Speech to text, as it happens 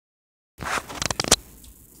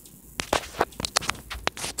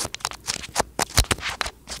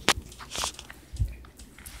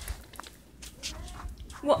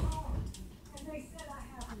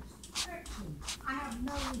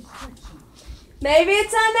Maybe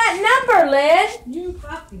it's on that number, Lynn. You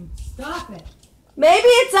fucking stop it. Maybe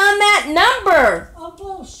it's on that number. Oh,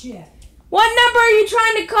 bullshit. What number are you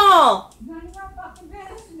trying to call? None of your fucking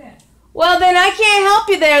business. Well, then I can't help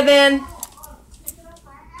you there, then. Stick it up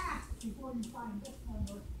my ass before you find this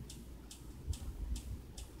number.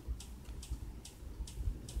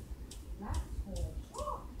 That's bullshit.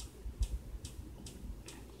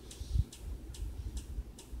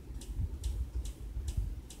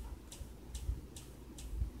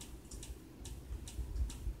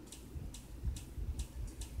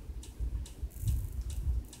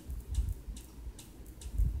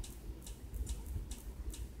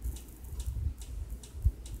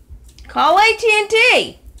 Call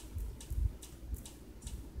AT&T.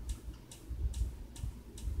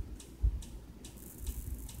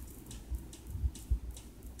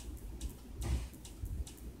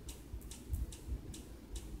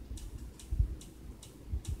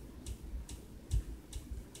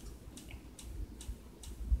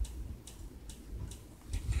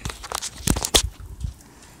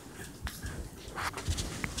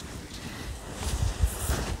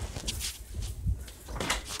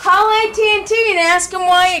 Call AT&T and ask them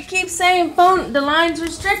why it keeps saying the line's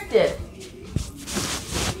restricted.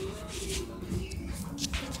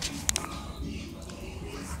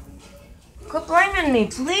 Quit blaming me,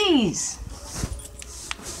 please.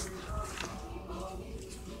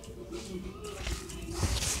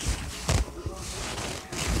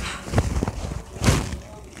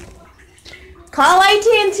 Call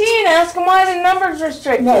AT&T and ask them why the number's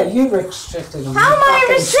restricted. No, you restricted them. How am I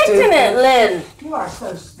restricting it, Lynn? You are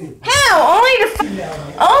so stupid. How?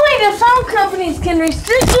 Only the phone companies can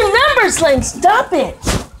restrict your numbers, Lynn. Stop it.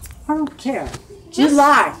 I don't care. You Just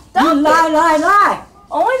lie. stop You it. lie.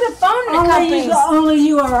 Only the phone companies. Only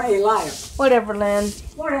you are a liar. Whatever, Lynn.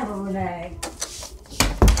 Whatever, Renee.